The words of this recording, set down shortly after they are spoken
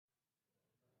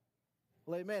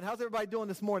Well, amen. How's everybody doing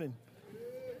this morning?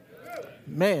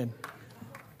 Man,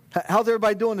 how's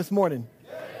everybody doing this morning?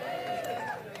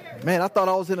 Man, I thought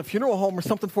I was in a funeral home or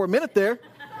something for a minute there.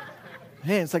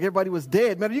 Man, it's like everybody was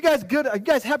dead. Man, are you guys good? Are you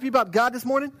guys happy about God this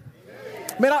morning?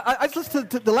 Man, I just listened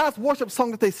to the last worship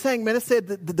song that they sang. Man, it said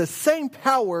that the same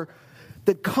power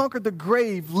that conquered the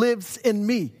grave lives in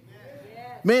me.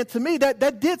 Man, to me,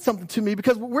 that did something to me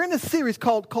because we're in this series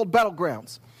called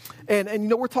Battlegrounds. And you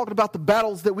know, we're talking about the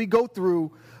battles that we go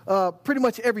through pretty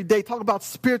much every day. Talk about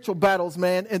spiritual battles,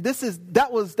 man. And that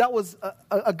was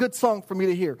a good song for me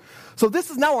to hear. So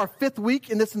this is now our 5th week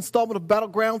in this installment of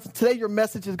Battlegrounds. And today your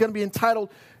message is going to be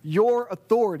entitled, Your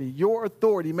Authority. Your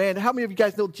Authority, man. How many of you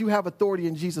guys know that you have authority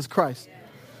in Jesus Christ? Yeah.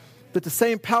 That the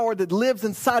same power that lives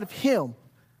inside of him,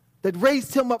 that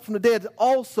raised him up from the dead,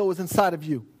 also is inside of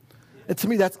you. And to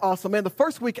me, that's awesome, man. The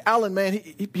first week, Alan, man,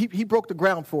 he broke the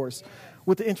ground for us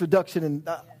with the introduction, and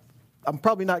I'm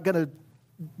probably not going to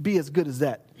be as good as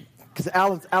that because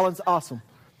Alan's awesome.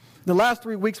 The last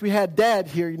 3 weeks, we had Dad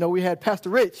here. You know, we had Pastor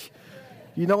Rich,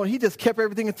 you know, and he just kept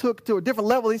everything and took to a different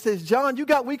level. He says, John, you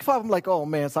got week 5. I'm like, oh,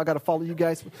 man, so I got to follow you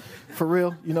guys for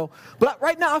real, you know. But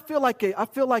right now, I feel like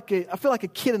a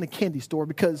kid in a candy store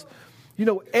because, you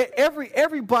know,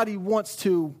 everybody wants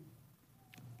Dad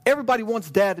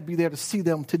to be there to see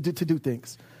them to do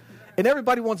things. And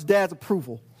everybody wants Dad's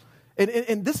approval.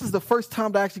 And this is the first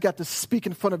time that I actually got to speak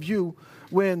in front of you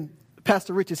when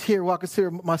Pastor Rich is here, who I consider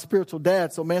my spiritual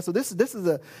dad. So, man, this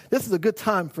is a good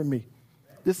time for me.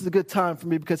 This is a good time for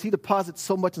me because he deposits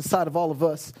so much inside of all of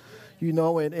us, you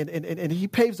know, and he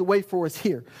paves the way for us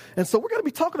here. And so we're going to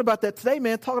be talking about that today,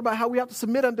 man, talking about how we have to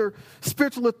submit under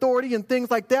spiritual authority and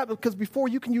things like that, because before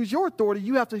you can use your authority,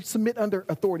 you have to submit under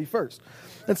authority first.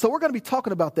 And so we're going to be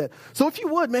talking about that. So if you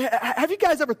would, man, have you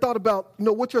guys ever thought about, you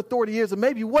know, what your authority is, and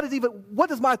maybe what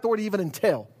does my authority even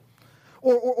entail?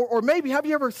 Or maybe have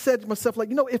you ever said to myself, like,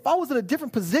 you know, if I was in a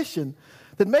different position,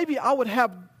 then maybe I would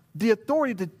have the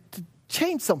authority to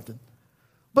change something.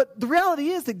 But the reality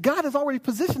is that God has already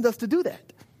positioned us to do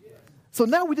that. So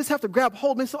now we just have to grab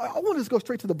hold. Man, so I want to just go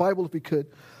straight to the Bible if we could.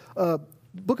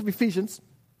 Book of Ephesians.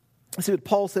 Let's see what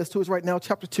Paul says to us right now,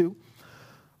 chapter 2,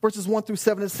 verses 1 through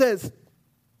 7. It says,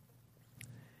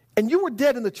 "And you were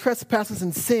dead in the trespasses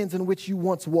and sins in which you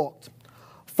once walked,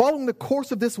 following the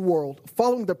course of this world,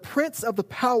 following the prince of the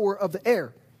power of the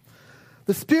air,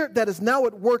 the spirit that is now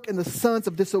at work in the sons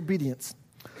of disobedience,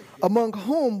 among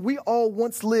whom we all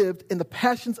once lived in the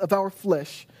passions of our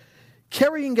flesh,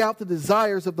 carrying out the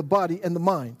desires of the body and the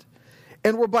mind,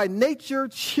 and were by nature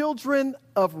children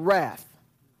of wrath,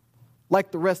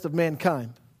 like the rest of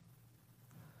mankind.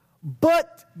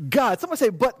 But God," somebody say,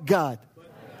 but God.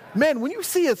 Man, when you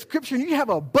see a scripture and you have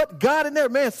a but God in there,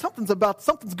 man, something's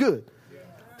good.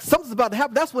 Something's about to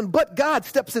happen. That's when but God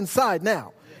steps inside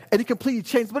now, and he completely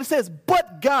changes. But it says,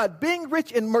 but God, being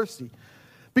rich in mercy,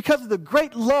 because of the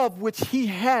great love which he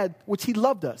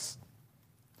loved us,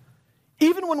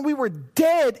 even when we were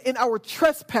dead in our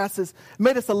trespasses,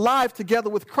 made us alive together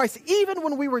with Christ. Even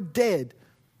when we were dead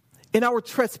in our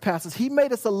trespasses, he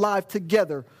made us alive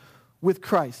together with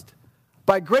Christ.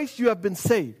 By grace you have been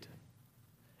saved,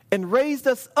 and raised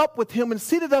us up with him and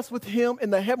seated us with him in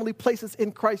the heavenly places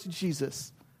in Christ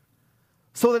Jesus,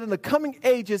 so that in the coming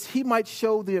ages he might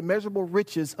show the immeasurable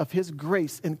riches of his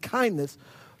grace and kindness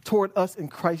toward us in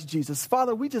Christ Jesus.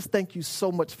 Father, we just thank you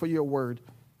so much for your word.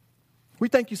 We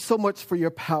thank you so much for your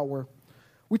power.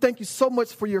 We thank you so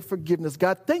much for your forgiveness.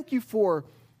 God, thank you for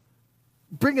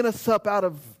bringing us up out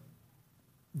of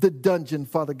the dungeon,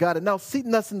 Father God, and now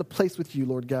seating us in the place with you,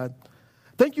 Lord God.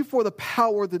 Thank you for the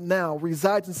power that now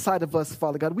resides inside of us,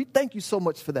 Father God. We thank you so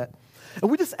much for that. And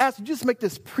we just ask you, just make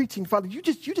this preaching, Father, you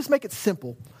just make it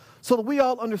simple, so that we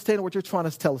all understand what you're trying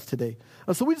to tell us today.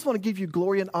 And so we just want to give you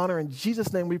glory and honor. In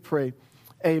Jesus' name we pray.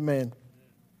 Amen.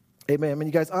 Amen. Man,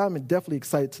 you guys, I'm definitely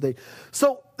excited today.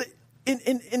 So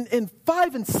in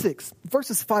 5 and 6,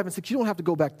 verses 5 and 6, you don't have to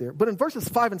go back there. But in verses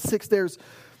 5 and 6, there's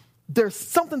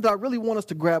something that I really want us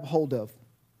to grab hold of.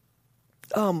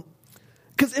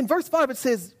 Because in verse 5 it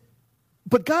says,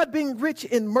 but God being rich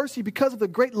in mercy because of the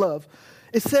great love,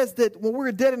 it says that when we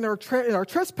were dead in our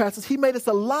trespasses, he made us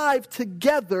alive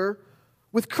together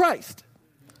with Christ.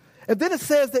 And then it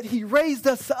says that he raised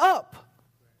us up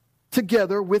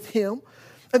together with him.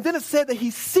 And then it said that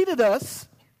he seated us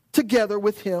together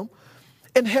with him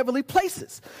in heavenly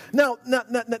places. Now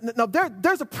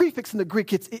there's a prefix in the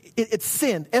Greek. It's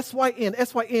syn, S-Y-N.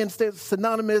 S-Y-N stands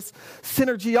synonymous,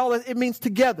 synergy, all that. It means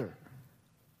together.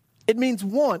 It means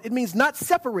one. It means not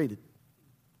separated.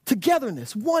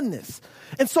 Togetherness, oneness.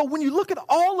 And so when you look at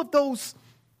all of those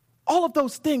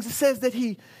things, it says that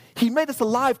he made us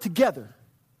alive together.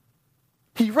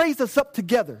 He raised us up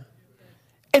together.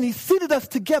 And he seated us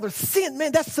together. Sin,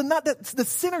 man, that's the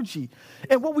synergy.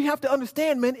 And what we have to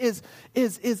understand, man, is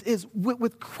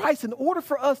with Christ, in order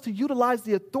for us to utilize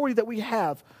the authority that we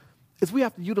have, is we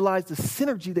have to utilize the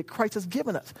synergy that Christ has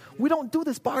given us. We don't do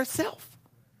this by ourselves.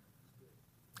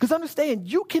 Because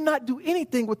understand, you cannot do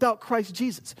anything without Christ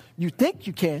Jesus. You think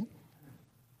you can,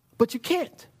 but you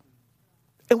can't.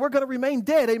 And we're going to remain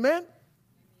dead, amen?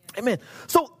 Amen.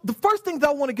 So the first thing that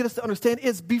I want to get us to understand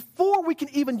is before we can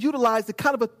even utilize the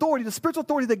kind of authority, the spiritual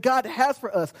authority that God has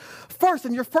for us, first,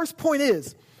 and your first point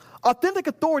is, authentic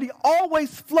authority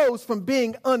always flows from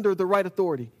being under the right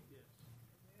authority.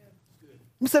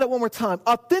 Let me say that one more time.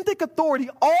 Authentic authority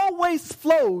always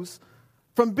flows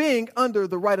from being under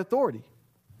the right authority.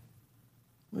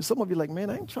 Some of you are like, man,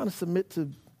 I ain't trying to submit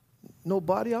to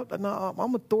nobody.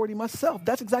 I'm authority myself.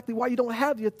 That's exactly why you don't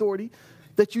have the authority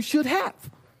that you should have.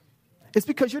 It's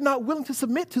because you're not willing to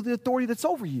submit to the authority that's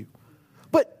over you.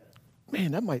 But,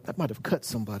 man, that might have cut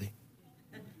somebody.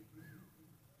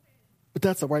 But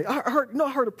that's all right. I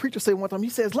heard a preacher say one time. He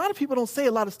says a lot of people don't say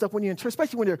a lot of stuff when you're in church,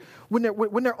 especially when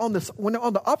they're on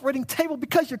the operating table,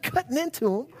 because you're cutting into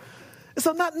them.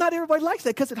 So not everybody likes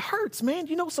that because it hurts, man.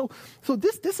 You know, so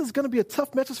this is going to be a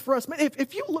tough message for us, man.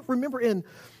 If you remember in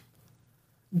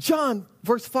John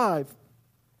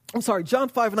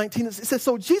 5:19, it says,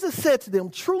 so Jesus said to them,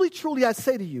 truly, truly, I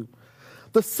say to you,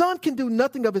 the Son can do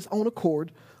nothing of his own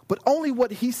accord, but only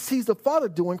what he sees the Father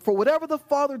doing. For whatever the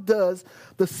Father does,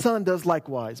 the Son does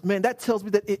likewise. Man, that tells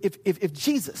me that if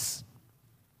Jesus,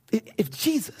 the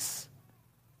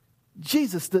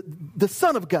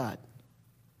Son of God,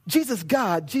 Jesus,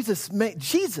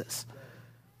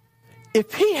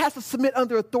 if he has to submit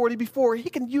under authority before he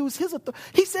can use his authority,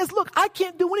 he says, look, I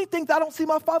can't do anything that I don't see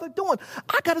my Father doing.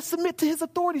 I got to submit to his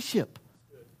authority-ship.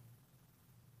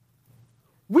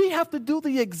 We have to do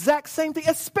the exact same thing,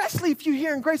 especially if you're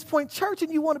here in Grace Point Church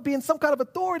and you want to be in some kind of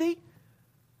authority.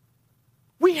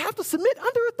 We have to submit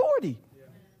under authority.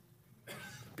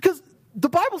 Because the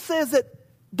Bible says that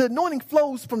the anointing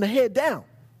flows from the head down.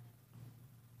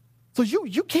 So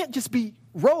you can't just be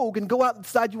rogue and go out and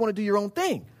decide you want to do your own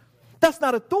thing. That's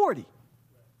not authority.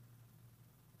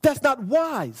 That's not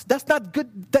wise. That's not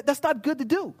good. That's not good to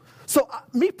do. So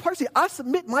me personally, I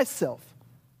submit myself.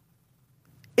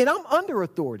 And I'm under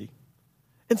authority.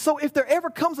 And so if there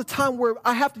ever comes a time where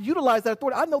I have to utilize that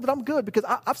authority, I know that I'm good because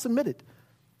I've submitted.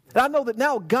 And I know that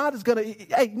now God is going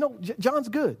to, John's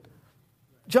good.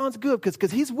 John's good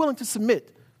because he's willing to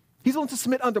submit. He's willing to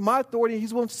submit under my authority.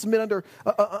 He's willing to submit under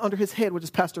his head, which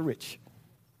is Pastor Rich.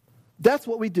 That's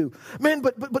what we do. Man,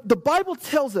 but the Bible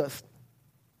tells us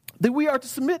that we are to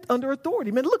submit under authority.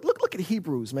 Man, look at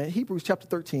Hebrews, man. Hebrews chapter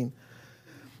 13.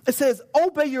 It says,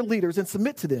 obey your leaders and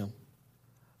submit to them,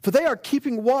 for they are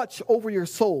keeping watch over your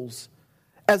souls,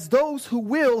 as those who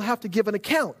will have to give an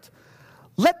account.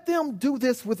 Let them do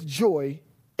this with joy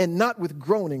and not with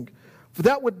groaning, for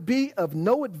that would be of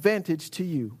no advantage to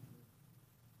you.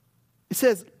 It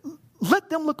says,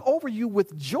 let them look over you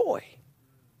with joy.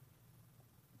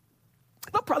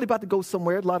 I'm probably about to go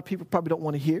somewhere a lot of people probably don't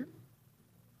want to hear.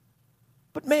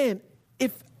 But man,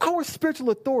 if our spiritual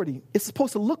authority is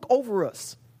supposed to look over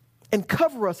us and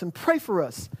cover us and pray for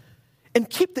us and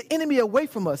keep the enemy away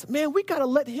from us, man, we got to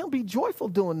let him be joyful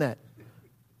doing that.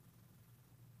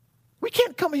 We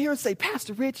can't come in here and say,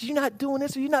 Pastor Rich, you're not doing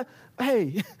this or you're not.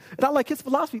 Hey, and I like his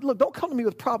philosophy. Look, don't come to me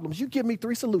with problems. You give me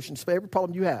 3 solutions for every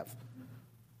problem you have.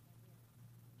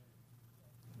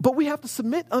 But we have to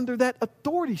submit under that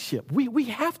authority-ship. We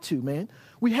have to, man.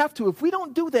 We have to. If we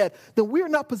don't do that, then we are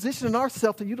not positioning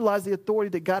ourselves to utilize the authority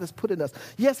that God has put in us.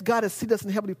 Yes, God has seated us in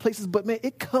heavenly places, but man,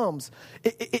 it comes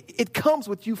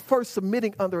with you first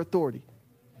submitting under authority.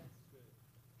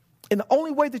 And the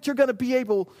only way that you're going to be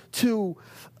able to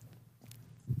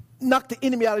knock the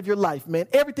enemy out of your life, man,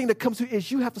 everything that comes to you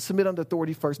is you have to submit under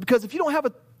authority first. Because if you don't have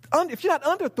if you're not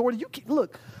under authority, you can't,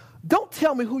 look, don't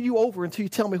tell me who you over until you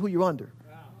tell me who you're under.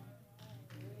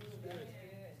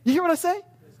 You hear what I say?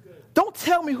 Don't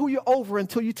tell me who you're over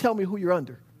until you tell me who you're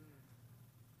under.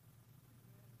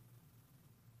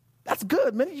 That's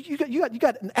good, man. You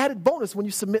got an added bonus when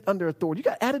you submit under authority. You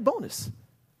got added bonus.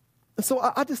 And so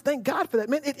I just thank God for that,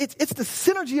 man. It's the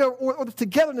synergy or the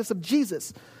togetherness of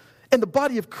Jesus and the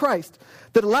body of Christ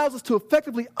that allows us to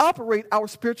effectively operate our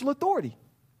spiritual authority.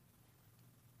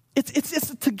 It's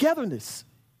the togetherness.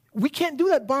 We can't do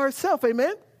that by ourselves,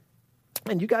 amen?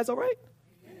 And you guys all right?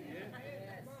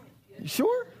 You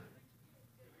sure?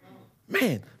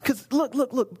 Man, because look,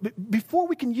 before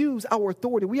we can use our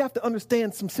authority, we have to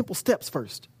understand some simple steps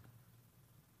first.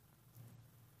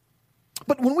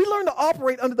 But when we learn to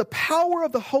operate under the power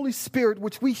of the Holy Spirit,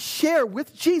 which we share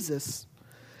with Jesus,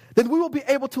 then we will be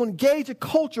able to engage a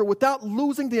culture without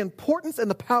losing the importance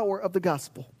and the power of the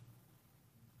gospel.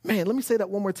 Man, let me say that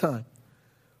one more time.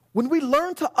 When we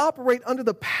learn to operate under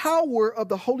the power of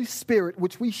the Holy Spirit,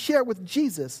 which we share with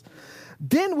Jesus,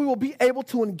 then we will be able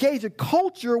to engage a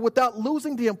culture without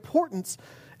losing the importance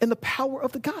and the power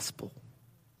of the gospel.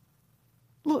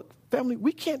 Look, family,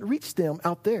 we can't reach them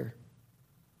out there.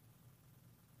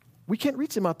 We can't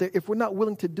reach them out there if we're not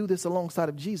willing to do this alongside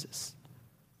of Jesus.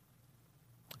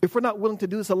 If we're not willing to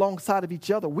do this alongside of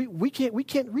each other, we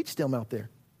can't reach them out there.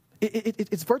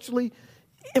 It's virtually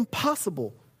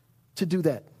impossible to do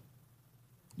that.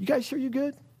 You guys sure you're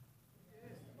good?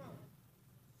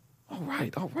 All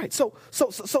right. So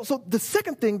the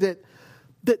second thing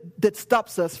that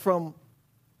stops us from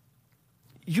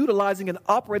utilizing and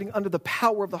operating under the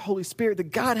power of the Holy Spirit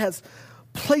that God has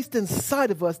placed inside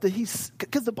of us,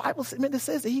 because the Bible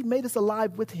says that he made us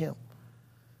alive with him,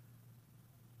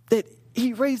 that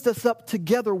he raised us up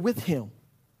together with him,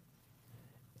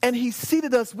 and he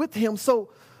seated us with him.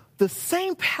 So the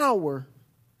same power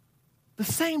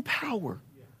that's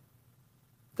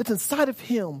inside of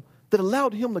him that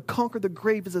allowed him to conquer the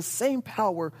grave is the same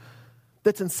power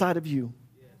that's inside of you.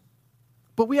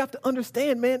 But we have to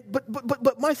understand, man,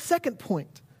 but my second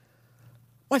point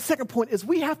is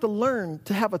we have to learn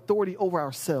to have authority over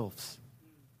ourselves.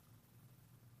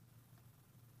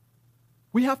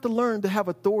 We have to learn to have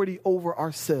authority over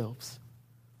ourselves.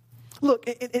 Look,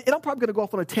 and I'm probably going to go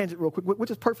off on a tangent real quick,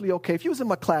 which is perfectly okay. If you was in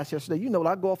my class yesterday, you know that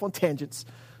I go off on tangents.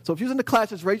 So if you was in the class,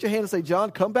 just raise your hand and say,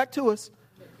 John, come back to us.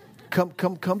 Come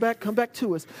back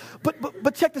to us.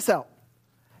 But check this out.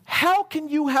 How can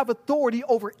you have authority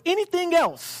over anything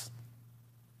else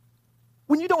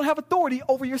when you don't have authority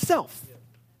over yourself?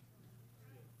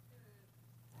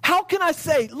 How can I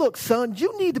say, look, son,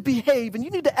 you need to behave and you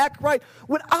need to act right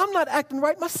when I'm not acting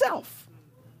right myself?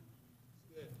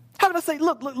 How can I say,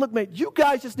 look, mate, you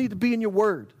guys just need to be in your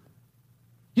word.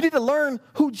 You need to learn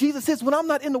who Jesus is when I'm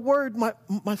not in the word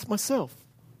myself.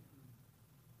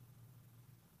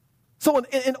 So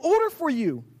in order for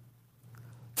you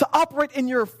to operate in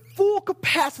your full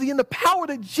capacity in the power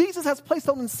that Jesus has placed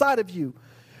on inside of you,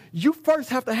 you first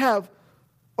have to have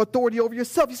authority over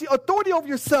yourself. You see, authority over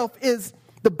yourself is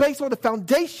the base or the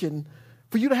foundation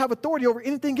for you to have authority over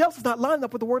anything else that's not lining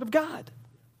up with the Word of God.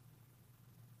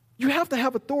 You have to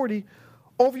have authority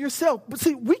over yourself. But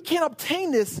see, we can't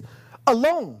obtain this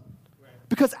alone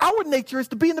because our nature is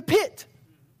to be in the pit.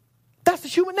 That's the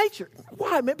human nature.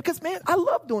 Why, man? Because, man, I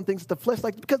love doing things with the flesh.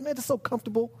 Because, man, it's so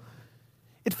comfortable.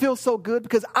 It feels so good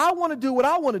because I want to do what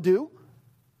I want to do.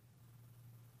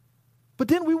 But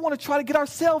then we want to try to get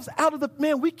ourselves out of the,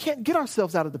 man, we can't get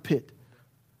ourselves out of the pit.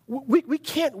 We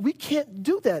can't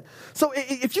do that. So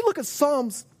if you look at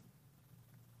Psalms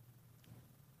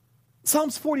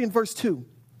 40 and verse 2,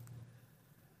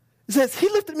 it says, he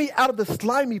lifted me out of the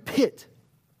slimy pit,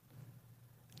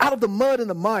 out of the mud and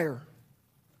the mire,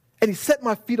 and he set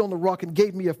my feet on the rock and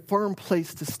gave me a firm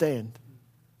place to stand.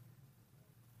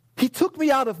 He took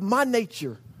me out of my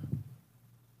nature.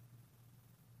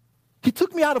 He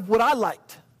took me out of what I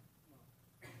liked.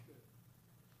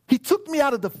 He took me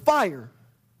out of the fire.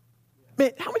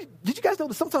 Man, did you guys know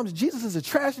that sometimes Jesus is a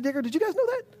trash digger? Did you guys know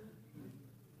that?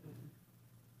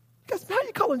 Guys, how are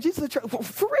you calling Jesus a trash?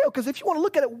 For real, because if you want to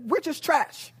look at it, we're just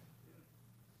trash.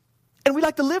 And we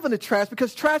like to live in the trash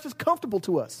because trash is comfortable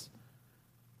to us.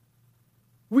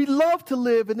 We love to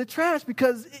live in the trash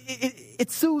because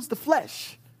it soothes the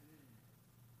flesh.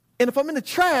 And if I'm in the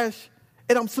trash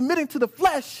and I'm submitting to the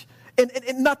flesh and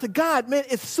not to God, man,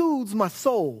 it soothes my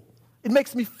soul. It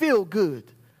makes me feel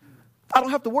good. I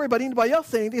don't have to worry about anybody else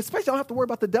saying anything, especially I don't have to worry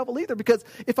about the devil either, because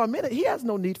if I'm in it, he has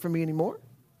no need for me anymore.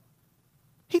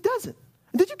 He doesn't.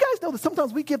 And did you guys know that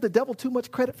sometimes we give the devil too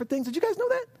much credit for things? Did you guys know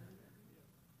that?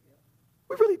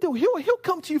 We really do. He'll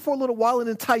come to you for a little while and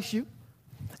entice you,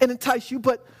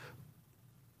 but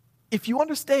if you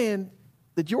understand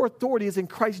that your authority is in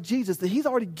Christ Jesus, that he's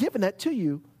already given that to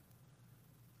you,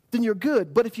 then you're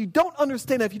good. But if you don't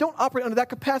understand that, if you don't operate under that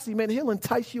capacity, man, he'll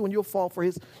entice you and you'll fall for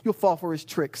his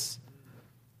tricks.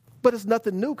 But it's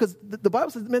nothing new because the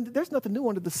Bible says, man, there's nothing new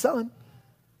under the sun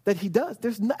that he does.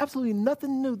 There's absolutely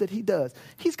nothing new that he does.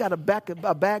 He's got a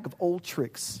bag of old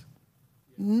tricks.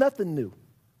 Nothing new.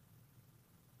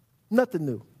 Nothing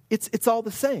new. It's all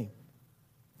the same.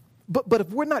 But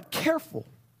if we're not careful,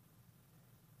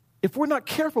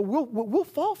 we'll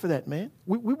fall for that, man.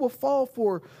 We will fall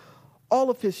for all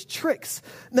of his tricks.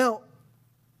 Now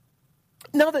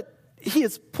that he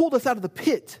has pulled us out of the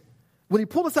pit, when he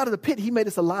pulled us out of the pit, he made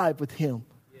us alive with him.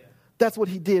 Yeah. That's what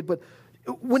he did. But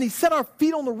when he set our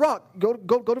feet on the rock, go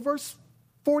to verse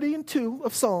 40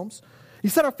 of Psalms. He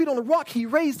set our feet on the rock. He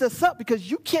raised us up because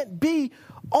you can't be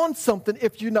on something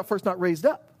if you're not raised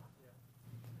up.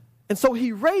 And so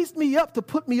he raised me up to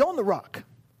put me on the rock.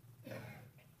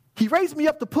 He raised me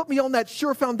up to put me on that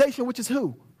sure foundation, which is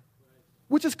who?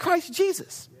 Which is Christ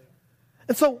Jesus.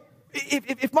 And so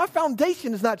if my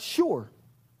foundation is not sure,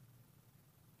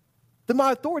 then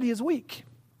my authority is weak.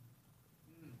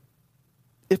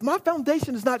 If my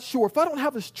foundation is not sure, if I don't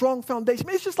have a strong foundation,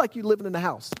 it's just like you living in a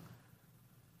house.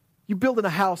 You're building a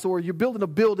house or you're building a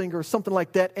building or something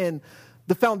like that, and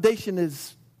the foundation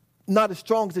is not as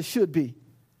strong as it should be.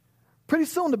 Pretty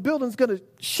soon the building's going to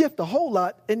shift a whole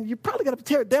lot, and you're probably going to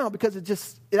tear it down because it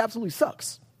absolutely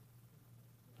sucks.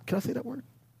 Can I say that word?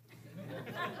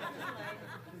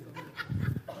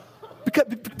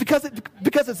 because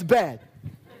it's bad.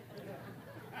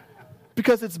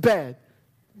 Because it's bad.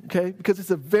 Okay? Because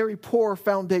it's a very poor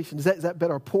foundation. Is that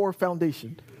better? A poor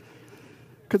foundation.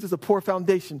 Because it's a poor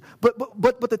foundation. But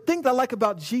the thing that I like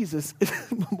about Jesus,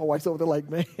 my wife's over there like,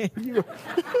 man,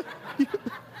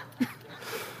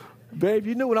 babe,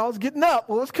 you knew when I was getting up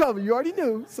what was coming. You already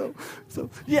knew. So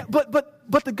yeah.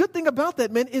 But the good thing about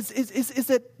that, man, is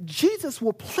that Jesus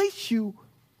will place you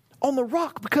on the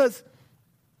rock because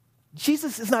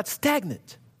Jesus is not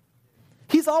stagnant.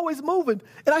 He's always moving.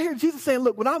 And I hear Jesus saying,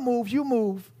 look, when I move, you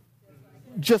move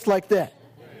just like that.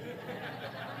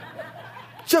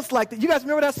 Just like that. You guys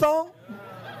remember that song?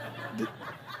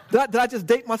 Did I just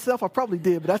date myself? I probably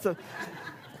did, but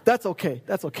that's okay.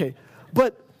 That's okay.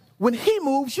 But when he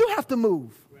moves, you have to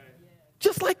move.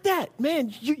 Just like that.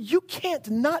 Man, you can't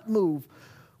not move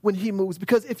when he moves,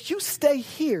 because if you stay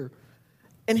here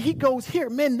and he goes here,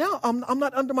 man, now I'm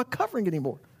not under my covering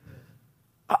anymore.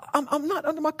 I'm not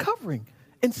under my covering.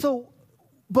 And so,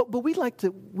 but we like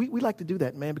to do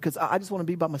that, man, because I just want to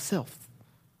be by myself.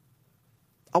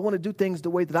 I want to do things the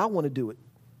way that I want to do it.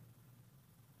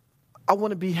 I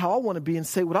want to be how I want to be and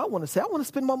say what I want to say. I want to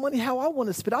spend my money how I want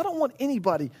to spend. I don't want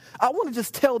anybody. I want to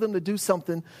just tell them to do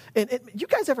something. And you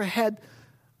guys ever had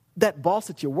that boss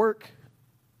at your work?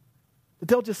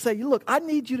 They'll just say, look, I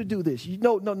need you to do this.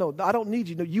 No, I don't need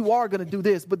you. No, you are going to do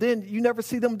this. But then you never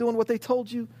see them doing what they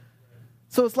told you.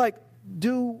 So it's like,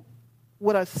 do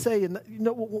what I say. And,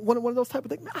 one of those type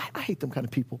of things. I hate them kind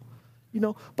of people.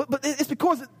 But it's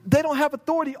because they don't have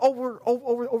authority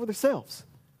over themselves.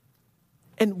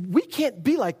 And we can't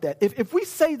be like that. If we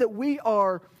say that we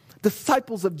are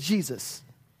disciples of Jesus,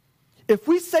 if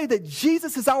we say that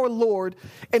Jesus is our Lord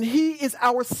and he is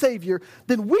our Savior,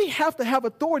 then we have to have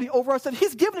authority over ourselves.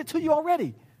 He's given it to you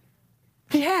already.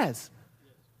 He has.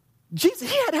 Jesus,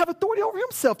 he had to have authority over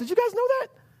himself. Did you guys know that?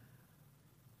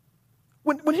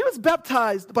 When he was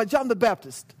baptized by John the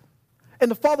Baptist, and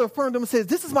the Father affirmed him and says,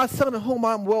 this is my Son in whom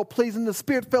I am well pleased, and the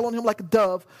Spirit fell on him like a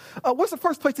dove. What's the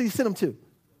first place that he sent him to?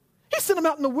 He sent him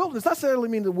out in the wilderness. Not necessarily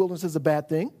mean the wilderness is a bad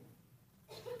thing.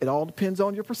 It all depends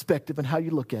on your perspective and how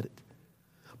you look at it.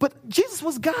 But Jesus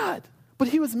was God, but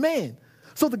he was man.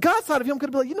 So the God side of him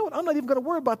could be like, you know what, I'm not even going to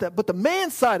worry about that. But the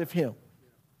man side of him,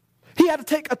 he had to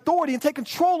take authority and take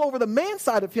control over the man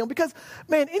side of him because,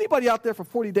 man, anybody out there for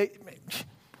 40 days, man,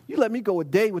 you let me go a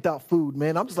day without food,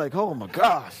 man. I'm just like, oh, my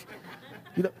gosh.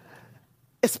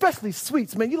 Especially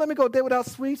sweets, man. You let me go a day without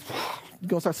sweets, you're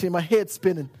going to start seeing my head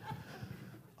spinning.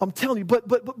 I'm telling you,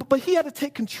 but he had to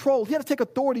take control. He had to take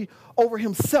authority over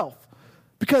himself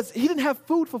because he didn't have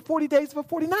food for 40 days for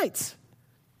 40 nights.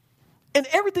 And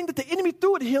everything that the enemy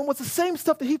threw at him was the same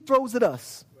stuff that he throws at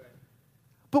us.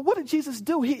 But what did Jesus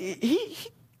do? He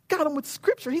got him with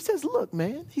scripture. He says, look,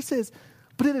 man, he says,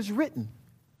 but it is written.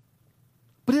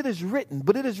 But it is written.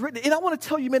 But it is written. And I want to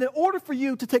tell you, man, in order for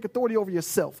you to take authority over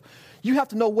yourself, you have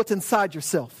to know what's inside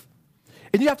yourself.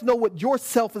 And you have to know what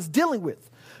yourself is dealing with.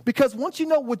 Because once you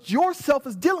know what yourself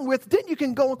is dealing with, then you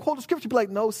can go and quote the scripture and be like,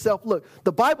 no, self, look,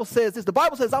 the Bible says this. The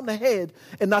Bible says I'm the head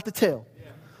and not the tail. Yeah.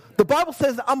 The Bible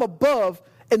says that I'm above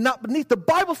and not beneath. The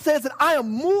Bible says that I am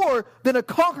more than a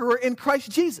conqueror in Christ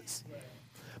Jesus. Yeah.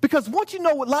 Because once you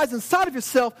know what lies inside of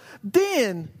yourself,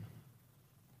 then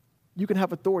you can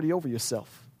have authority over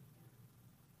yourself.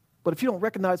 But if you don't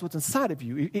recognize what's inside of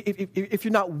you, if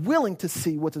you're not willing to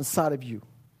see what's inside of you,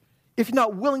 if you're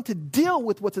not willing to deal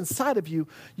with what's inside of you,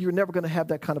 you're never going to have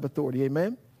that kind of authority.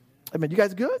 Amen? Amen. You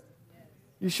guys good?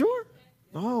 You sure?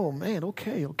 Oh, man.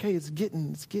 Okay. It's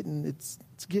getting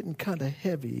kind of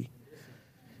heavy.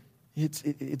 It's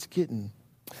getting.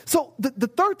 So the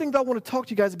third thing that I want to talk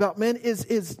to you guys about, man,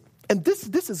 is and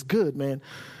this is good, man,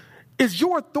 is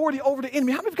your authority over the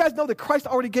enemy. How many of you guys know that Christ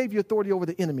already gave you authority over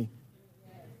the enemy?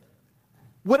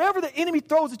 Whatever the enemy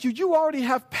throws at you, you already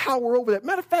have power over that.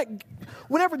 Matter of fact,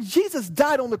 whenever Jesus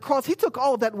died on the cross, he took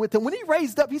all of that with him. When he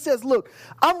raised up, he says, look,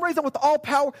 I'm raised up with all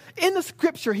power. In the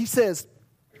scripture, he says,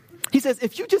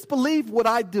 if you just believe what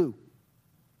I do,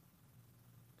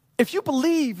 if you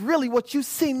believe really what you've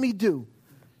seen me do,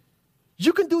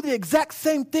 you can do the exact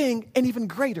same thing and even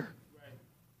greater. Right.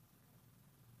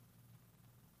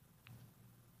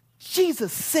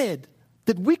 Jesus said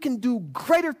that we can do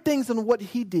greater things than what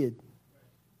he did.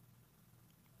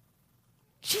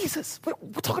 Jesus. We're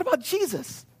talking about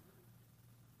Jesus.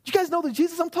 You guys know the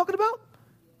Jesus I'm talking about?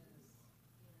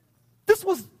 This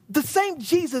was the same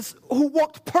Jesus who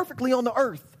walked perfectly on the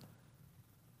earth.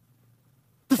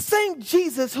 The same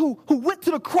Jesus who went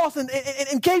to the cross and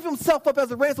gave himself up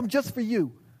as a ransom just for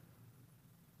you.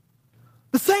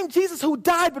 The same Jesus who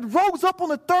died but rose up on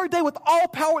the third day with all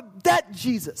power. That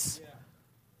Jesus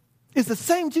is the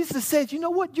same Jesus that says, you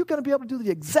know what? You're going to be able to do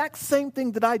the exact same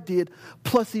thing that I did,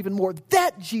 plus even more.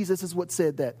 That Jesus is what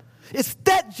said that. It's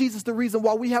that Jesus the reason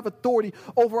why we have authority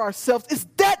over ourselves. It's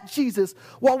that Jesus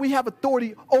why we have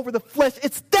authority over the flesh.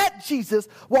 It's that Jesus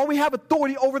why we have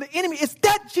authority over the enemy. It's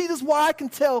that Jesus why I can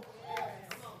tell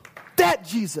that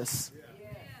Jesus,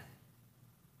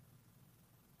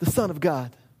 the Son of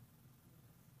God,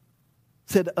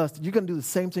 said to us, you're going to do the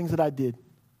same things that I did,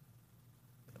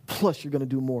 plus you're going to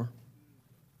do more.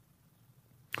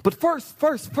 But first,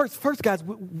 guys,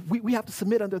 we have to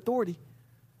submit under authority.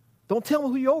 Don't tell me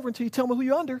who you're over until you tell me who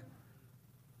you're under.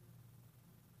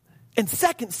 And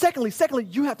secondly,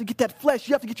 you have to get that flesh.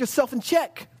 You have to get yourself in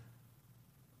check.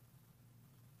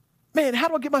 Man, how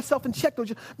do I get myself in check?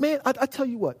 Man, I tell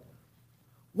you what.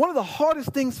 One of the hardest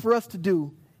things for us to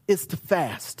do is to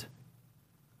fast.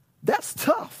 That's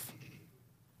tough.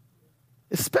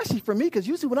 Especially for me, because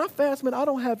usually when I fast, man, I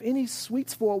don't have any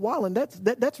sweets for a while, and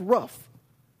that's rough.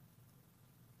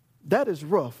 That is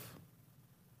rough.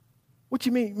 What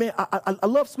you mean, man? I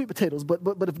love sweet potatoes, but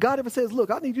if God ever says,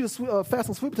 look, I need you to fast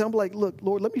on sweet potatoes, I'm like, look,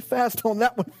 Lord, let me fast on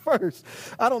that one first.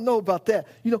 I don't know about that,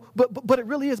 but it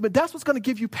really is. But that's what's going to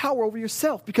give you power over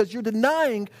yourself, because you're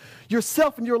denying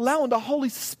yourself and you're allowing the Holy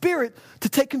Spirit to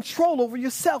take control over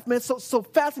yourself, man. So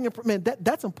fasting, man,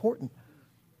 that's important.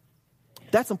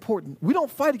 That's important. We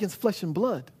don't fight against flesh and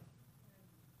blood.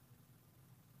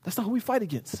 That's not who we fight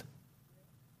against.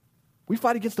 We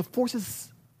fight against the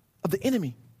forces of the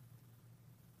enemy.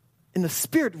 In the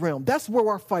spirit realm, that's where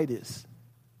our fight is.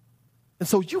 And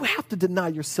so you have to deny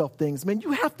yourself things, man.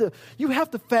 You have to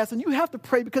fast and you have to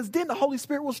pray, because then the Holy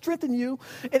Spirit will strengthen you.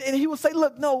 And he will say,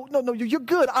 look, no, you're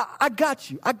good. I got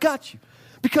you.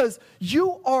 Because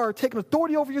you are taking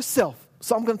authority over yourself.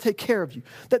 So I'm going to take care of you.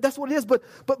 That's what it is. But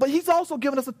he's also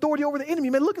given us authority over the enemy.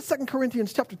 Man, look at 2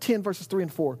 Corinthians chapter 10, verses 3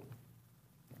 and 4.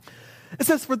 It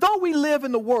says, for though we live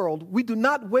in the world, we do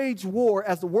not wage war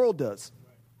as the world does.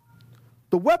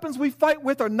 The weapons we fight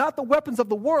with are not the weapons of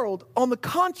the world. On the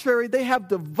contrary, they have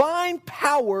divine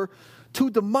power to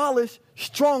demolish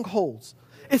strongholds.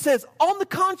 It says, on the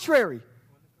contrary,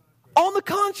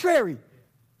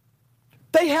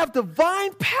 they have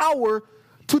divine power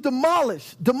to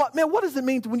demolish. Man, what does it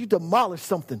mean when you demolish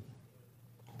something?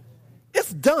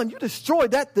 It's done. You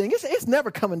destroyed that thing. It's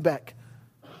never coming back.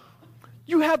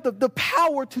 You have the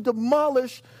power to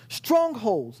demolish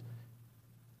strongholds.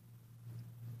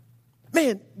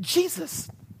 Man, Jesus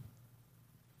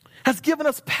has given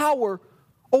us power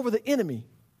over the enemy.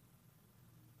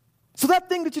 So that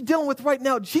thing that you're dealing with right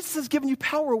now, Jesus has given you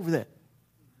power over that.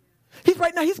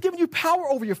 He's giving you power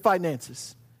over your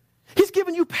finances. He's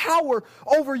given you power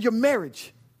over your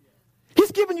marriage.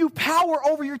 He's given you power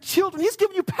over your children. He's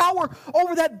given you power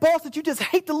over that boss that you just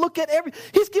hate to look at.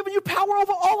 He's given you power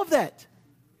over all of that.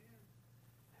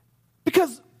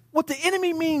 Because what the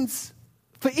enemy means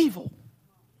for evil,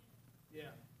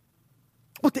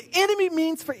 what the enemy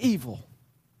means for evil,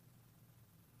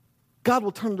 God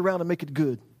will turn it around and make it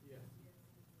good.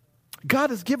 God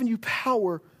has given you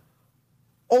power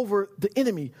over the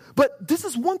enemy. But this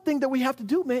is one thing that we have to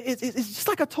do, man. It's just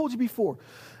like I told you before.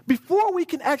 Before we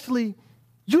can actually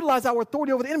utilize our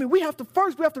authority over the enemy, we have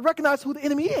to recognize who the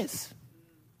enemy is.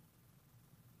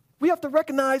 We have to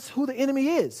recognize who the enemy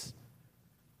is.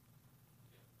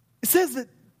 It says that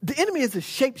the enemy is a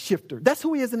shapeshifter. That's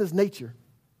who he is in his nature.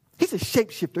 He's a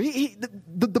shapeshifter.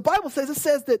 The Bible says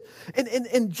that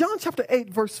in John chapter 8,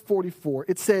 verse 44,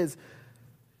 it says,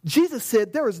 Jesus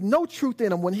said, there is no truth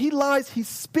in him. When he lies, he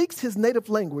speaks his native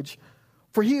language,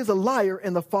 for he is a liar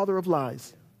and the father of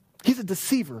lies. He's a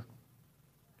deceiver.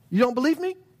 You don't believe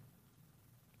me?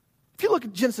 If you look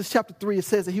at Genesis chapter 3, it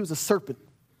says that he was a serpent.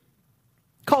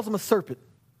 It calls him a serpent.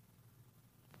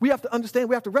 We have to understand,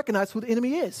 we have to recognize who the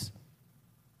enemy is.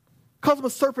 Calls him a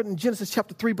serpent in Genesis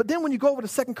chapter 3. But then when you go over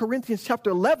to 2 Corinthians chapter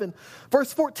 11,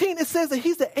 verse 14, it says that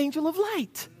he's the angel of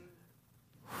light.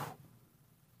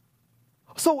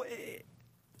 So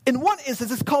in one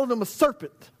instance, it's calling him a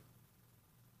serpent.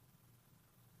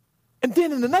 And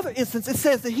then in another instance, it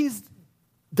says that he's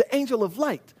the angel of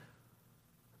light.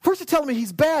 First you're telling me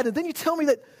he's bad, and then you tell me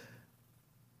that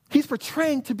he's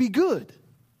portraying to be good.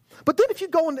 But then if you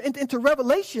go into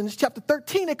Revelations chapter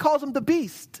 13, it calls him the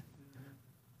beast.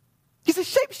 He's a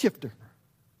shapeshifter.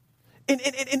 In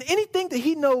anything that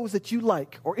he knows that you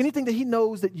like, or anything that he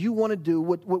knows that you want to do,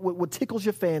 what tickles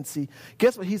your fancy,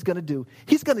 guess what he's going to do?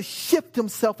 He's going to shift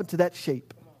himself into that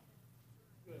shape.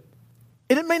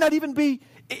 And it may not even be,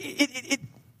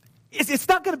 it's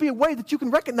not going to be a way that you can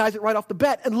recognize it right off the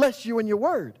bat unless you're in your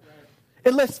word.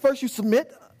 Unless first you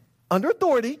submit under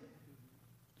authority.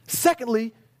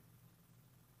 Secondly,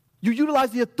 you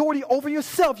utilize the authority over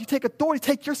yourself. You take authority,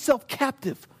 take yourself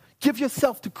captive. Give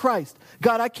yourself to Christ.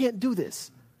 God, I can't do this.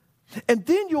 And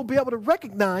then you'll be able to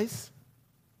recognize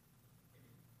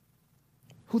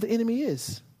who the enemy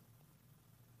is.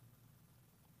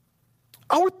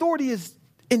 Our authority is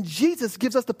in Jesus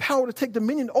gives us the power to take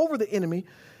dominion over the enemy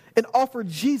and offer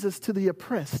Jesus to the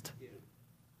oppressed.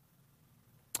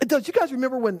 It does. You guys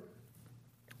remember when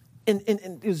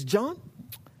it was John?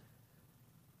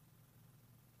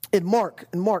 In Mark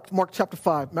chapter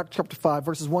 5,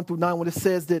 verses 1 through 9, when it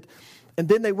says that, and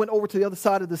then they went over to the other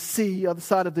side of the sea, other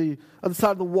side of the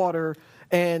water,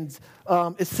 and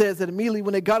it says that immediately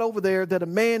when they got over there, that a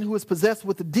man who was possessed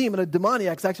with a demon, a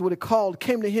demoniac is actually what it called,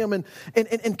 came to him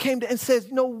and came to and says,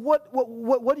 you know, what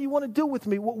do you want to do with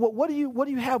me? What do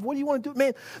you have? What do you want to do?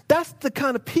 Man, that's the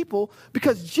kind of people,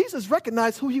 because Jesus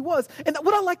recognized who he was. And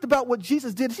what I liked about what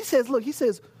Jesus did is he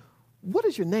says, what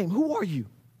is your name? Who are you?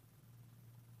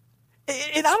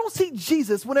 And I don't see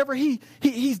Jesus whenever he's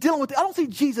dealing with it. I don't see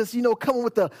Jesus, coming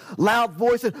with the loud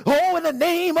voice and, oh, in the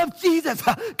name of Jesus,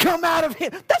 come out of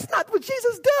him. That's not what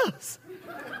Jesus does.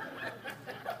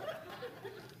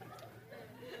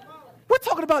 We're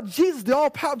talking about Jesus, the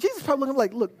all-powerful. Jesus probably looking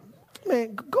like, look,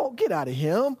 man, go get out of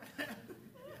him.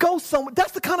 Go somewhere.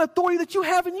 That's the kind of authority that you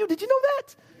have in you. Did you know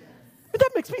that?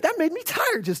 And that made me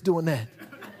tired just doing that.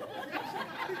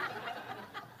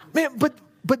 Man,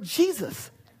 but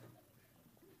Jesus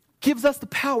gives us the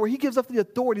power. He gives us the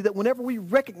authority that whenever we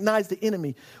recognize the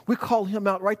enemy, we call him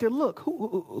out right there. Look,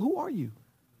 who are you?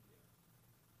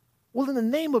 Well, in the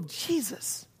name of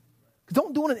Jesus.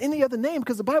 Don't do it in any other name,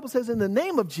 because the Bible says in the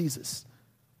name of Jesus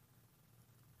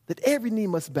that every knee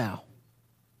must bow.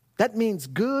 That means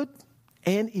good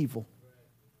and evil.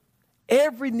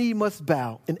 Every knee must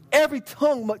bow and every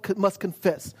tongue must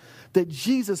confess that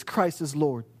Jesus Christ is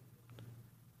Lord.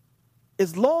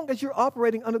 As long as you're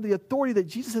operating under the authority that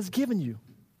Jesus has given you,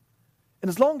 and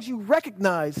as long as you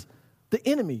recognize the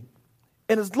enemy,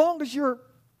 and as long as you're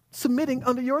submitting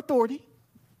under your authority,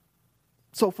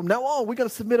 so from now on, we're going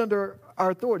to submit under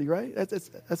our authority, right? That's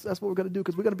what we're going to do,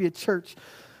 because we're going to be a church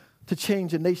to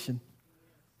change a nation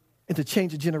and to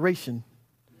change a generation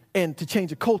and to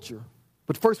change a culture.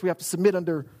 But first, we have to submit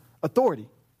under authority.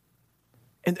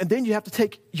 And then you have to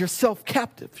take yourself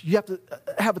captive. You have to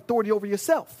have authority over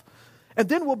yourself. And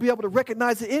then we'll be able to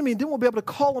recognize the enemy, and then we'll be able to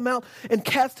call him out and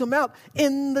cast him out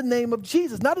in the name of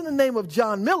Jesus. Not in the name of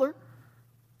John Miller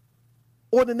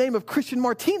or the name of Christian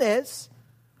Martinez,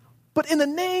 but in the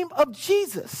name of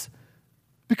Jesus.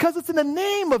 Because it's in the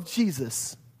name of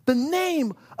Jesus. The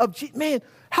name of Jesus. Man,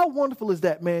 how wonderful is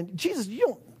that, man? Jesus,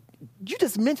 you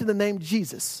just mention the name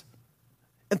Jesus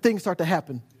and things start to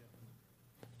happen.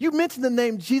 You mention the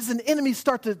name Jesus and enemies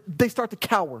start to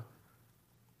cower.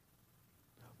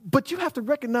 But you have to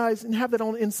recognize and have that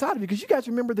on the inside of you. Because you guys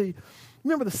remember the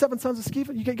 7 sons of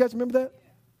Sceva? You guys remember that?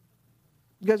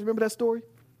 You guys remember that story?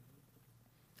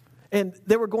 And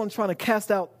they were trying to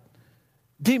cast out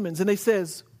demons. And they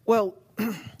says, well,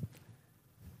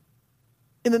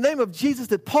 in the name of Jesus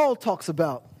that Paul talks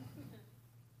about.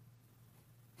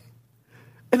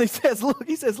 And he says,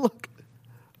 look,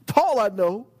 Paul I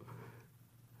know.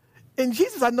 And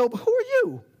Jesus I know, but who are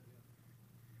you?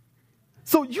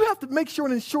 So you have to make sure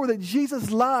and ensure that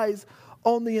Jesus lies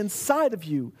on the inside of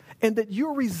you and that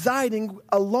you're residing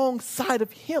alongside of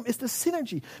him. It's the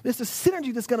synergy. It's the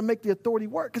synergy that's going to make the authority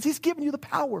work, because he's giving you the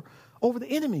power over the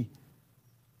enemy.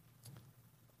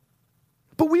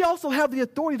 But we also have the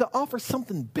authority to offer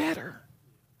something better.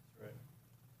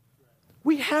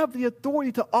 We have the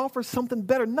authority to offer something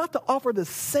better, not to offer the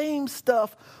same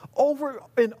stuff over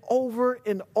and over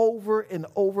and over and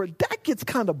over. That gets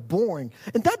kind of boring,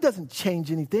 and that doesn't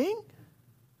change anything.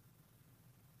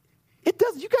 It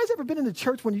does. You guys ever been in a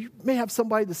church when you may have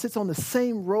somebody that sits on the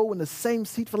same row in the same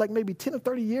seat for like maybe 10 or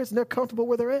 30 years and they're comfortable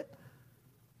where they're at?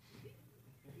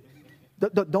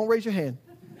 Don't raise your hand.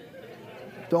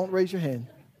 Don't raise your hand.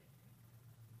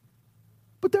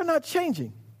 But they're not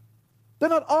changing. They're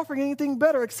not offering anything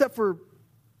better except for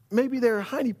maybe their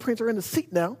hiney prints are in the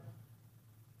seat now.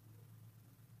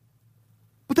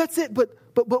 But that's it.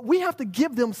 But we have to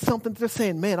give them something. They're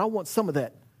saying, man, I want some of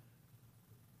that.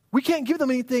 We can't give them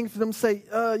anything for them to say,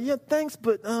 yeah, thanks,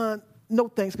 but no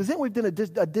thanks, because then we've done a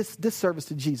disservice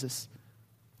to Jesus.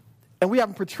 And we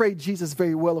haven't portrayed Jesus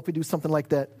very well if we do something like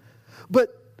that.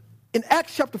 But in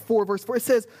Acts chapter 4, verse 4, it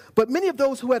says, but many of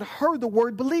those who had heard the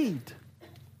word believed.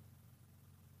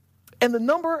 And the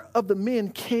number of the men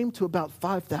came to about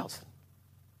 5,000.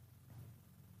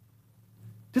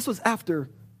 This was after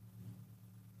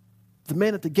the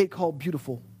man at the gate called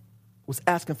Beautiful was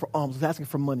asking for alms, was asking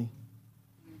for money.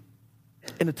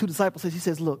 And the two disciples says, he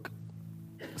says, look,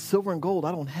 silver and gold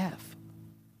I don't have.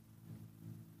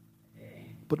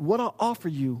 But what I offer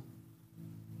you,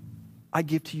 I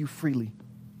give to you freely.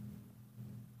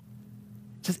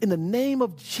 Just in the name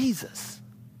of Jesus,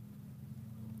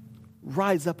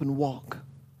 rise up and walk.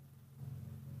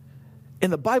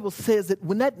 And the Bible says that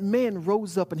when that man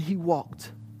rose up and he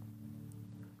walked,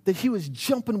 that he was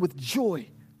jumping with joy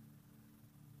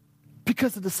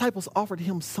because the disciples offered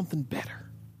him something better.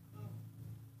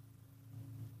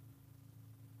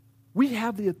 We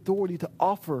have the authority to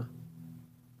offer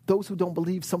those who don't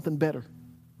believe something better.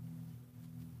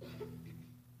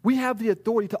 We have the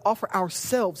authority to offer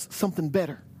ourselves something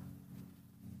better.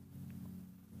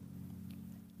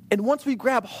 And once we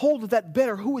grab hold of that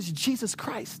better, who is Jesus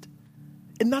Christ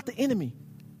and not the enemy,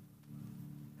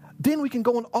 then we can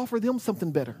go and offer them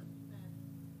something better.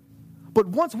 But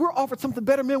once we're offered something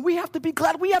better, man, we have to be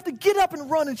glad. We have to get up and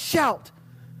run and shout.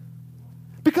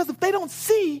 Because if they don't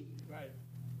see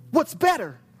what's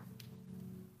better,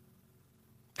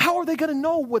 how are they going to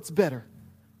know what's better?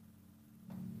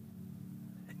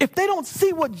 If they don't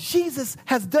see what Jesus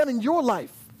has done in your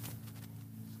life,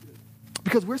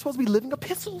 because we're supposed to be living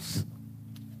epistles,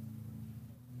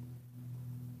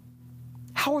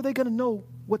 how are they going to know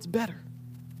what's better?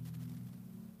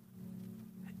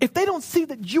 If they don't see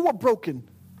that you are broken,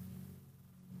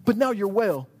 but now you're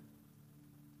well.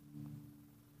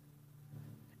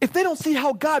 If they don't see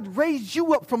how God raised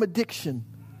you up from addiction.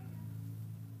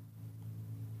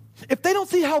 If they don't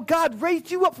see how God raised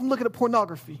you up from looking at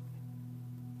pornography.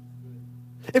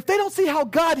 If they don't see how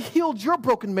God healed your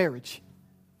broken marriage.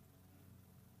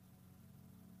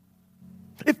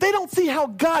 If they don't see how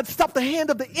God stopped the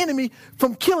hand of the enemy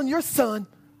from killing your son,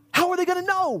 how are they going to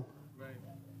know?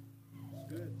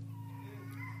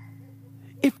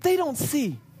 If they don't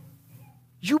see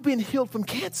you being healed from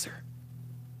cancer,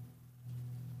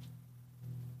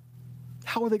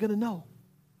 how are they going to know?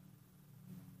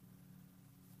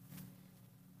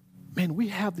 Man, we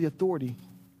have the authority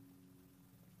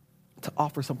to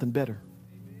offer something better.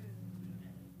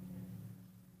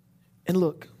 And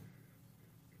look,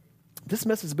 this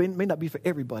message may not be for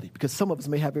everybody because some of us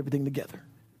may have everything together.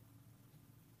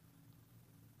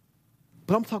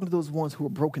 But I'm talking to those ones who are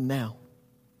broken now.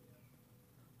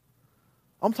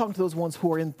 I'm talking to those ones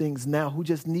who are in things now who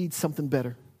just need something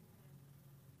better.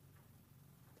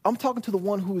 I'm talking to the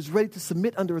one who is ready to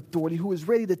submit under authority, who is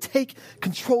ready to take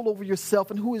control over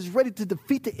yourself, and who is ready to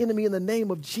defeat the enemy in the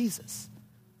name of Jesus.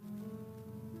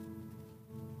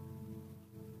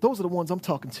 Those are the ones I'm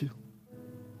talking to.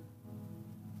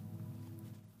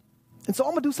 And so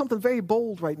I'm going to do something very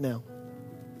bold right now.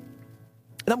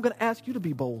 And I'm going to ask you to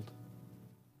be bold.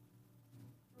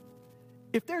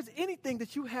 If there's anything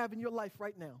that you have in your life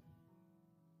right now